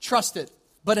trusted,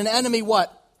 but an enemy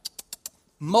what?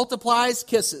 Multiplies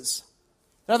kisses.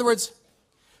 In other words,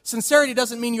 sincerity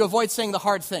doesn't mean you avoid saying the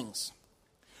hard things.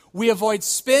 We avoid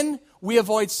spin, we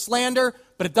avoid slander,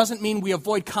 but it doesn't mean we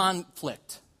avoid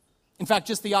conflict. In fact,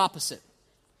 just the opposite.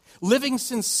 Living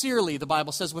sincerely, the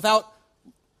Bible says, without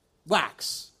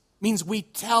wax, means we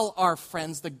tell our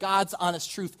friends the God's honest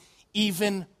truth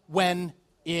even when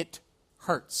it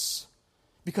hurts.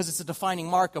 Because it's a defining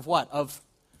mark of what? Of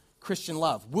Christian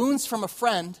love. Wounds from a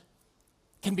friend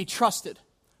can be trusted,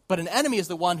 but an enemy is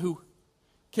the one who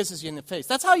kisses you in the face.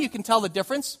 That's how you can tell the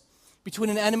difference between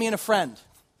an enemy and a friend.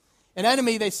 An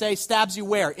enemy, they say, stabs you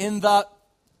where? In the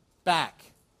back.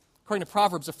 According to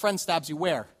Proverbs, a friend stabs you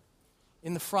where?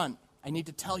 In the front. I need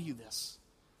to tell you this.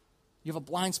 You have a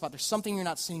blind spot. There's something you're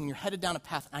not seeing. You're headed down a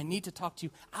path. I need to talk to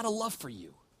you out of love for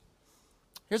you.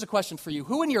 Here's a question for you.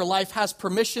 Who in your life has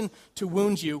permission to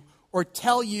wound you or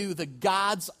tell you the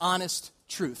God's honest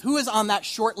truth? Who is on that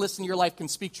short list in your life can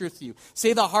speak truth to you?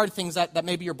 Say the hard things that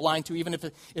maybe you're blind to, even if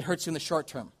it hurts you in the short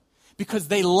term. Because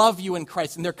they love you in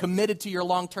Christ and they're committed to your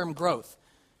long-term growth.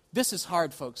 This is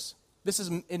hard, folks. This is,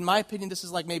 in my opinion, this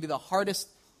is like maybe the hardest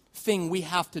thing we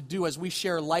have to do as we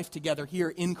share life together here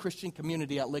in Christian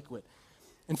community at Liquid.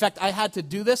 In fact, I had to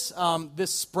do this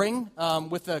this spring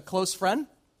with a close friend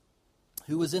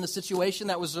who was in a situation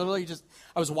that was literally just,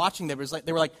 I was watching them. It was like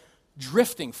they were like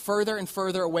drifting further and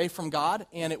further away from God,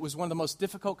 and it was one of the most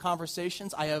difficult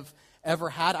conversations I have ever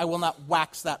had. I will not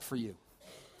wax that for you,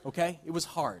 okay? It was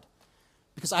hard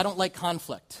because I don't like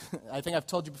conflict. I think I've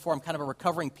told you before, I'm kind of a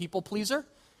recovering people pleaser.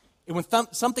 And when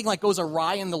something like goes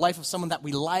awry in the life of someone that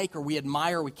we like or we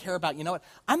admire or we care about, you know what?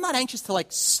 I'm not anxious to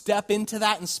like step into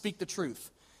that and speak the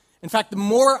truth. In fact, the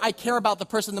more I care about the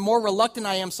person, the more reluctant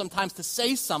I am sometimes to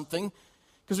say something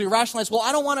because we rationalize, well,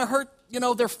 I don't want to hurt,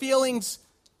 their feelings.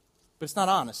 But it's not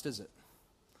honest, is it?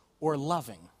 Or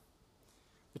loving.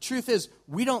 The truth is,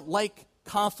 we don't like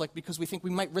conflict because we think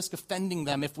we might risk offending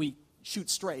them if we shoot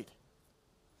straight.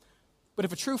 But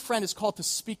if a true friend is called to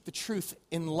speak the truth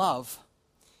in love,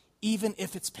 even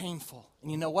if it's painful. And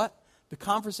you know what? The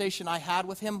conversation I had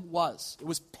with him it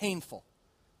was painful.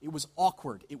 It was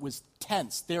awkward. It was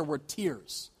tense. There were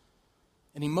tears.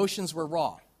 And emotions were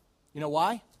raw. You know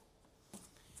why?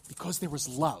 Because there was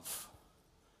love.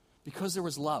 Because there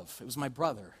was love. It was my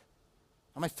brother.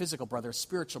 Not my physical brother, a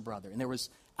spiritual brother. And there was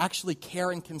actually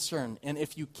care and concern. And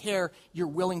if you care, you're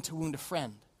willing to wound a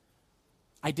friend.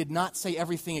 I did not say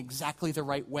everything exactly the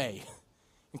right way.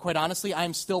 And quite honestly,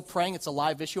 I'm still praying. It's a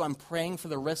live issue. I'm praying for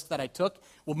the risk that I took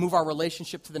will move our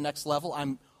relationship to the next level.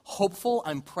 I'm hopeful.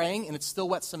 I'm praying, and it's still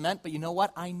wet cement. But you know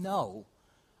what? I know.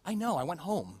 I went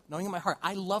home, knowing in my heart,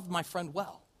 I loved my friend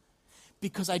well.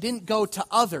 Because I didn't go to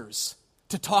others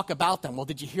to talk about them. Well,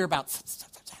 did you hear about...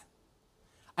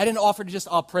 I didn't offer to just,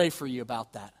 I'll pray for you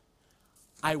about that.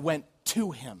 I went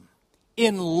to him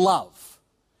in love,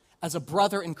 as a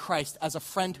brother in Christ, as a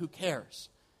friend who cares.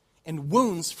 And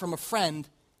wounds from a friend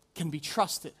can be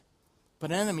trusted,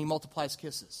 but an enemy multiplies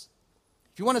kisses.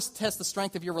 If you want to test the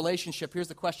strength of your relationship, here's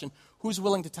the question. Who's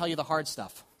willing to tell you the hard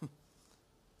stuff?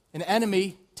 An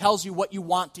enemy tells you what you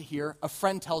want to hear. A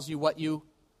friend tells you what you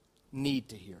need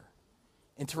to hear.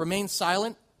 And to remain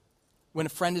silent when a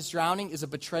friend is drowning is a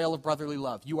betrayal of brotherly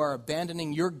love. You are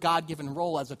abandoning your God-given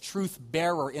role as a truth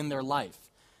bearer in their life.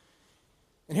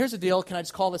 And here's the deal. Can I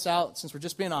just call this out? Since we're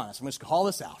just being honest, I'm going to just call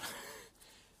this out.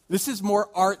 This is more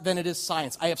art than it is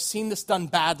science. I have seen this done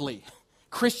badly.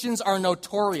 Christians are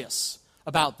notorious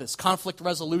about this, conflict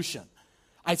resolution.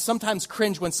 I sometimes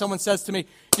cringe when someone says to me,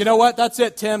 you know what, that's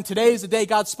it, Tim. Today is the day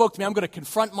God spoke to me. I'm going to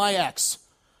confront my ex.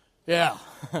 Yeah.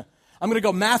 I'm going to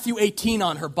go Matthew 18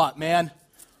 on her butt, man.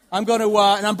 I'm going to,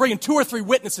 and I'm bringing 2 or 3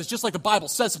 witnesses just like the Bible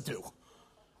says to do.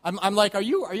 I'm like, are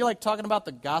you like talking about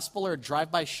the gospel or a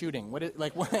drive-by shooting? What?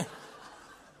 I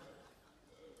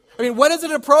mean, when is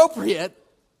it appropriate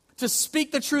to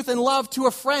speak the truth in love to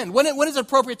a friend? When is it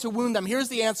appropriate to wound them? Here's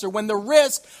the answer. When the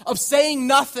risk of saying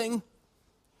nothing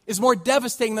is more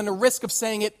devastating than the risk of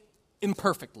saying it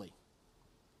imperfectly.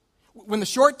 When the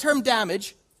short-term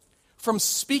damage from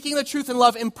speaking the truth in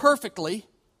love imperfectly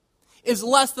is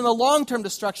less than the long-term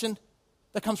destruction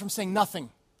that comes from saying nothing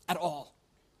at all.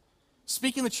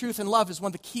 Speaking the truth in love is one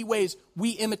of the key ways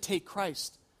we imitate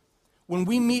Christ. When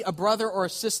we meet a brother or a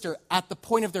sister at the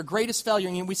point of their greatest failure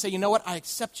and we say, you know what, I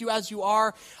accept you as you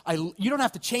are. You don't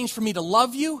have to change for me to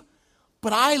love you,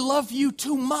 but I love you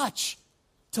too much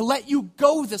to let you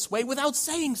go this way without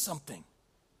saying something.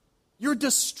 You're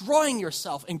destroying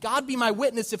yourself. And God be my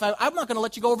witness, I'm not going to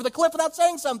let you go over the cliff without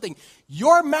saying something.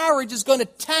 Your marriage is going to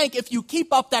tank if you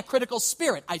keep up that critical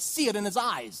spirit. I see it in his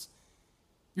eyes.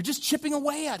 You're just chipping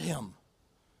away at him.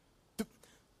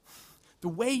 The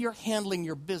way you're handling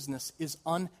your business is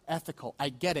unethical. I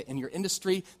get it. In your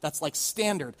industry, that's like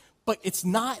standard. But it's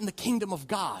not in the kingdom of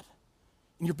God.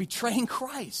 And you're betraying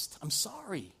Christ. I'm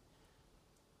sorry.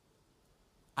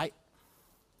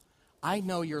 I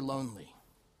know you're lonely.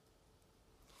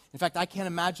 In fact, I can't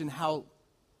imagine how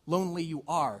lonely you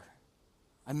are.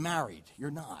 I'm married. You're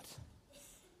not.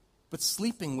 But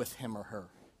sleeping with him or her,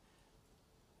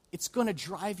 it's going to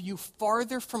drive you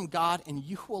farther from God, and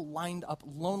you will wind up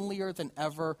lonelier than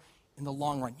ever in the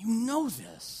long run. You know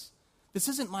this. This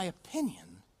isn't my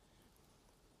opinion.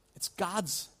 It's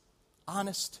God's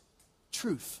honest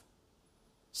truth.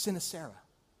 Sinacera.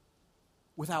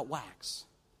 Without wax.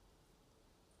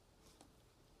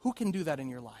 Who can do that in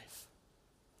your life?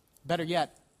 Better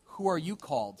yet, who are you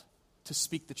called to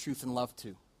speak the truth in love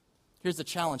to? Here's the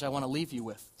challenge I want to leave you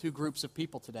with. 2 groups of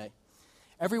people today.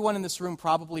 Everyone in this room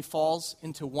probably falls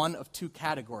into one of 2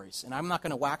 categories. And I'm not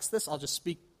going to wax this. I'll just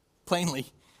speak plainly.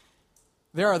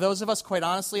 There are those of us, quite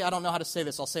honestly, I don't know how to say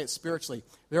this. I'll say it spiritually.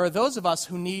 There are those of us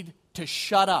who need to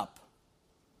shut up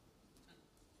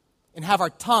and have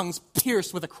our tongues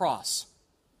pierced with a cross.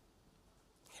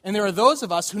 And there are those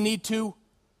of us who need to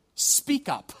speak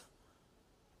up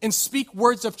and speak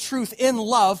words of truth in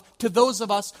love to those of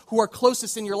us who are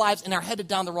closest in your lives and are headed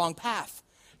down the wrong path.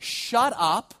 Shut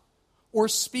up or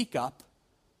speak up,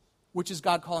 which is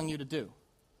God calling you to do.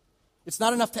 It's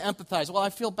not enough to empathize. Well, I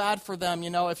feel bad for them.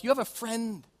 If you have a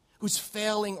friend who's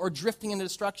failing or drifting into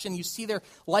destruction, you see their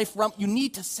life you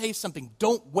need to say something.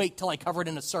 Don't wait till I cover it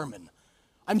in a sermon.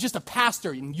 I'm just a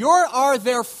pastor, and you are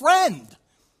their friend.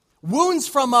 Wounds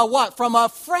from a what? From a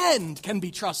friend can be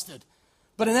trusted.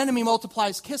 But an enemy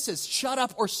multiplies kisses. Shut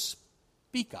up or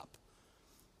speak up.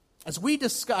 As we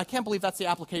discuss, I can't believe that's the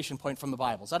application point from the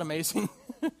Bible. Is that amazing?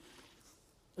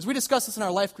 As we discuss this in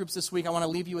our life groups this week, I want to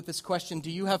leave you with this question.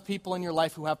 Do you have people in your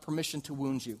life who have permission to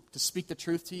wound you, to speak the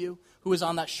truth to you? Who is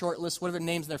on that short list? What are their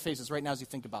names and their faces right now as you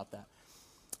think about that?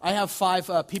 I have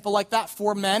 5 people like that,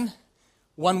 4 men,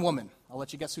 1 woman. I'll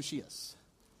let you guess who she is.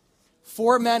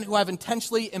 4 men who I've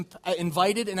intentionally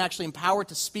invited and actually empowered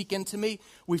to speak into me.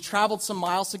 We've traveled some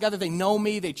miles together. They know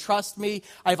me. They trust me.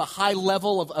 I have a high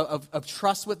level of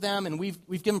trust with them, and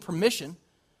we've given permission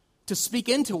to speak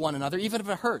into one another, even if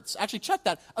it hurts. Actually, check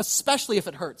that, especially if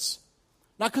it hurts.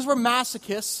 Not because we're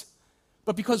masochists,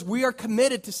 but because we are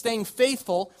committed to staying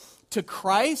faithful to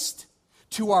Christ,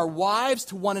 to our wives,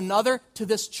 to one another, to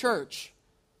this church.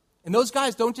 And those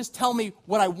guys don't just tell me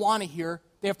what I want to hear.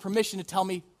 They have permission to tell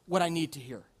me what I need to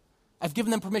hear. I've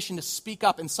given them permission to speak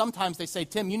up, and sometimes they say,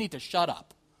 Tim, you need to shut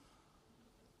up.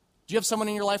 Do you have someone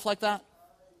in your life like that?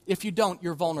 If you don't,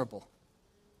 you're vulnerable.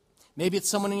 Maybe it's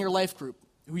someone in your life group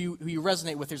who you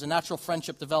resonate with. There's a natural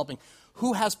friendship developing.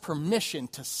 Who has permission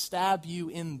to stab you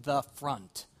in the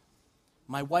front?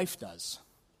 My wife does.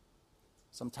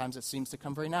 Sometimes it seems to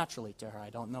come very naturally to her. I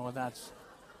don't know if that's...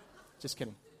 Just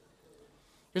kidding.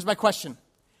 Here's my question.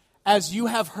 As you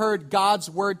have heard God's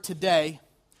word today,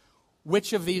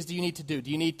 which of these do you need to do?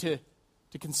 Do you need to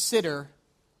consider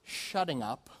shutting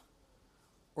up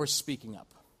or speaking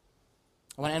up?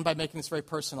 I want to end by making this very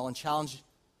personal and challenge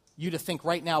you to think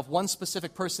right now of one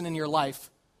specific person in your life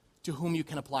to whom you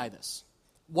can apply this.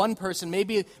 One person,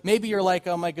 maybe you're like,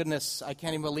 oh my goodness, I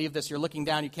can't even believe this. You're looking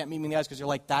down, you can't meet me in the eyes because you're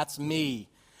like, that's me.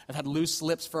 I've had loose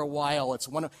lips for a while. It's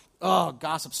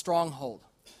gossip stronghold.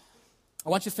 I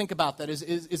want you to think about that.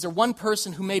 Is there one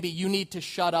person who maybe you need to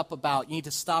shut up about? You need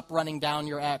to stop running down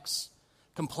your ex,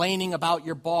 complaining about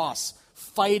your boss,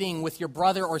 fighting with your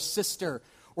brother or sister,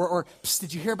 or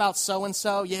did you hear about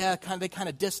so-and-so? Yeah, they kind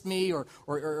of dissed me.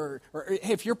 Or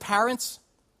hey, if you're parents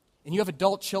and you have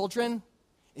adult children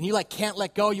and you can't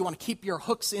let go, you want to keep your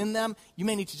hooks in them, you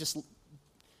may need to just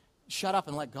shut up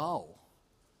and let go.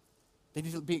 They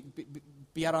need to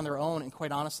be out on their own and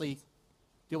quite honestly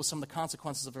deal with some of the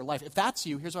consequences of their life. If that's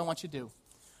you, here's what I want you to do.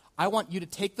 I want you to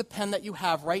take the pen that you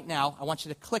have right now. I want you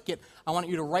to click it. I want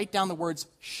you to write down the words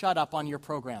shut up on your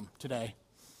program today.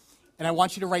 And I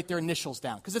want you to write their initials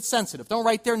down because it's sensitive. Don't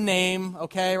write their name,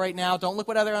 okay, right now. Don't look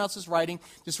what everyone else is writing.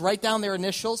 Just write down their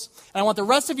initials. And I want the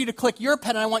rest of you to click your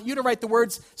pen, and I want you to write the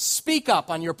words speak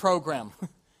up on your program.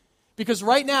 Because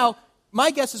right now, my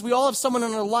guess is we all have someone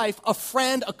in our life, a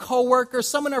friend, a coworker,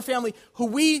 someone in our family who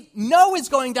we know is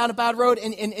going down a bad road,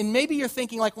 and maybe you're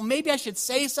thinking well, maybe I should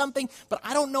say something, but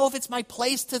I don't know if it's my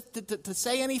place to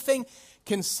say anything.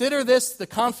 Consider this the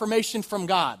confirmation from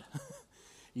God.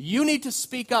 You need to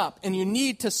speak up, and you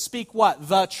need to speak what?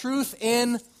 The truth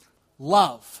in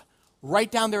love. Write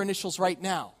down their initials right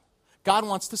now. God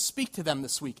wants to speak to them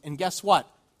this week, and guess what?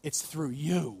 It's through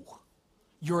you.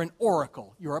 You're an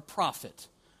oracle. You're a prophet.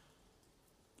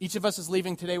 Each of us is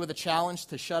leaving today with a challenge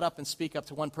to shut up and speak up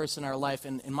to one person in our life,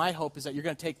 and my hope is that you're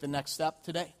going to take the next step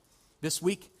today, this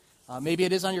week. Maybe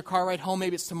it is on your car ride home.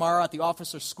 Maybe it's tomorrow at the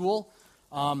office or school.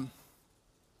 The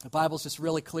Bible's just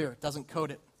really clear. It doesn't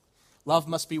code it. Love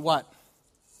must be what?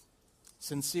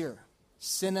 Sincere.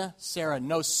 Sine cera.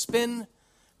 No spin,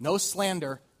 no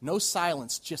slander, no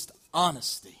silence, just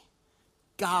honesty.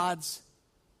 God's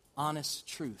honest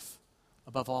truth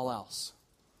above all else.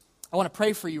 I want to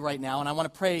pray for you right now, and I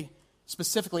want to pray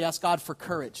specifically, ask God for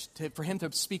courage, for Him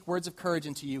to speak words of courage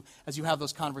into you as you have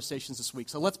those conversations this week.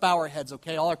 So let's bow our heads,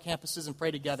 okay, all our campuses, and pray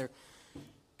together.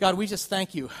 God, we just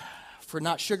thank you for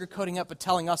not sugarcoating up, but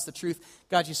telling us the truth.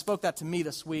 God, you spoke that to me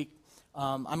this week.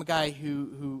 I'm a guy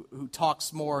who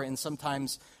talks more, and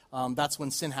sometimes that's when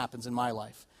sin happens in my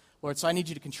life. Lord, so I need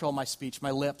you to control my speech,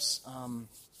 my lips,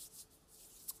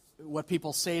 what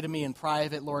people say to me in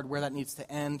private, Lord, where that needs to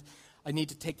end. I need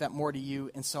to take that more to you,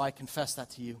 and so I confess that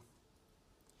to you.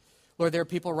 Lord, there are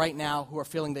people right now who are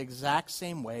feeling the exact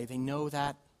same way. They know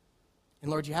that.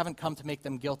 And Lord, you haven't come to make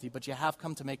them guilty, but you have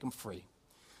come to make them free.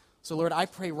 So Lord, I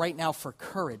pray right now for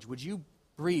courage. Would you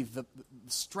breathe the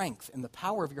strength and the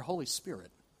power of your Holy Spirit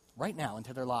right now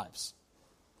into their lives?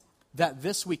 That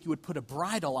this week you would put a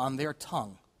bridle on their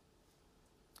tongue.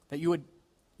 That you'd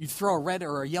throw a red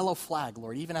or a yellow flag,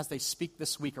 Lord, even as they speak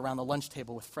this week around the lunch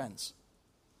table with friends.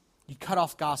 You'd cut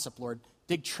off gossip, Lord.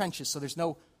 Dig trenches so there's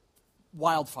no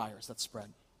wildfires that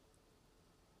spread.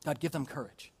 God, give them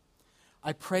courage.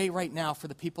 I pray right now for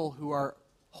the people who are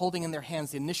holding in their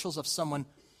hands the initials of someone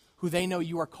who they know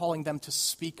you are calling them to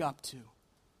speak up to.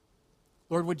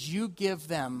 Lord, would you give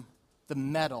them the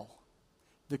mettle,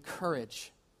 the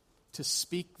courage to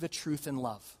speak the truth in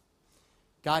love?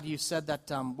 God, you said that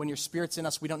when your Spirit's in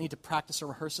us, we don't need to practice or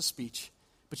rehearse a speech,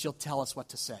 but you'll tell us what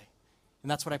to say. And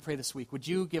that's what I pray this week. Would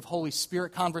you give Holy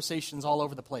Spirit conversations all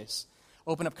over the place?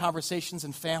 Open up conversations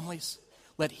in families.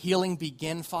 Let healing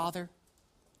begin, Father.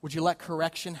 Would you let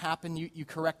correction happen? You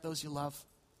correct those you love.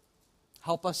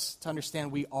 Help us to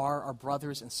understand we are our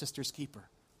brothers and sisters' keeper.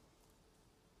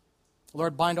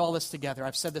 Lord, bind all this together.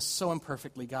 I've said this so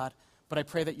imperfectly, God, but I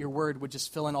pray that your word would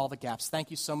just fill in all the gaps. Thank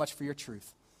you so much for your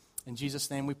truth. In Jesus'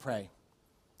 name we pray.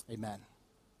 Amen.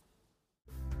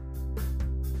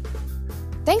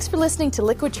 Thanks for listening to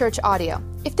Liquid Church Audio.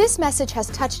 If this message has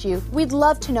touched you, we'd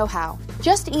love to know how.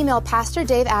 Just email Pastor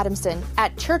Dave Adamson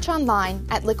at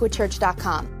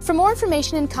churchonline@liquidchurch.com. For more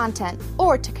information and content,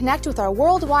 or to connect with our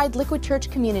worldwide Liquid Church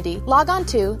community, log on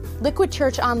to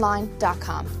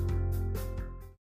liquidchurchonline.com.